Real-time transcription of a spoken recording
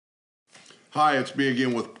Hi, it's me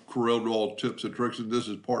again with Corel Draw Tips and Tricks, and this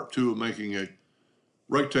is part two of making a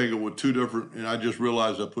rectangle with two different, and I just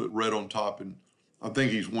realized I put red on top, and I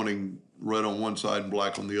think he's wanting red on one side and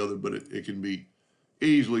black on the other, but it can be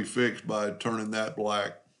easily fixed by turning that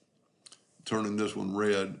black, turning this one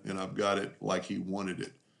red, and I've got it like he wanted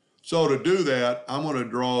it. So to do that, I'm going to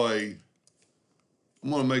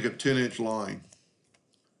make a 10-inch line,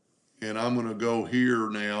 and I'm going to go here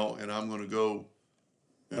now, and I'm going to go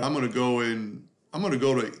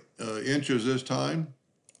to inches this time,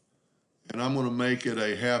 and I'm going to make it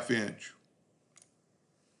a 1/2 inch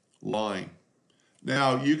line.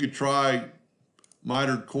 Now, you could try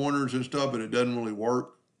mitered corners and stuff, but it doesn't really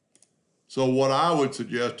work. So what I would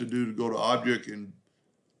suggest to do to go to object and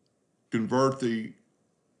convert the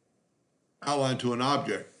outline to an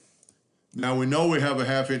object. Now, we know we have a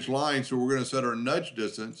 1/2 inch line, so we're going to set our nudge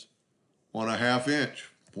distance on a 1/2 inch,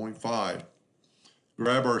 0.5.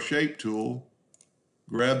 Grab our shape tool,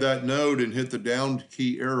 grab that node and hit the down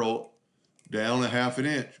key arrow down a 1/2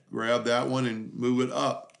 inch. Grab that one and move it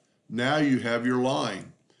up. Now you have your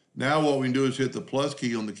line. Now what we can do is hit the plus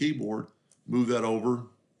key on the keyboard, move that over,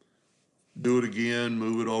 do it again,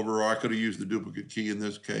 move it over, or I could have used the duplicate key in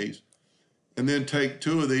this case. And then take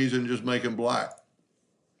two of these and just make them black.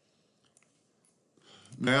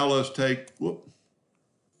 Now let's take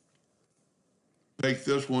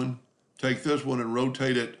this one and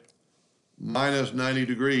rotate it minus 90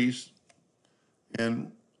 degrees.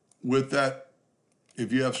 And with that,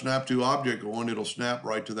 if you have snap to object on, it'll snap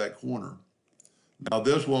right to that corner. Now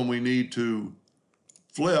this one we need to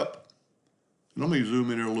flip. Let me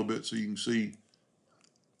zoom in here a little bit so you can see.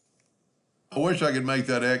 I wish I could make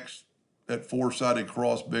that X, that four-sided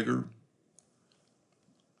cross, bigger.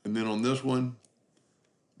 And then on this one,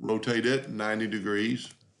 rotate it 90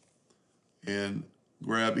 degrees and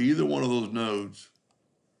grab either one of those nodes.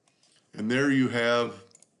 And there you have,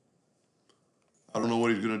 I don't know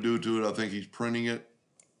what he's going to do to it. I think he's printing it.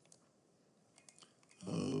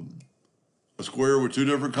 A square with two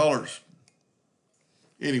different colors.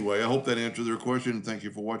 Anyway, I hope that answered their question. Thank you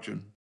for watching.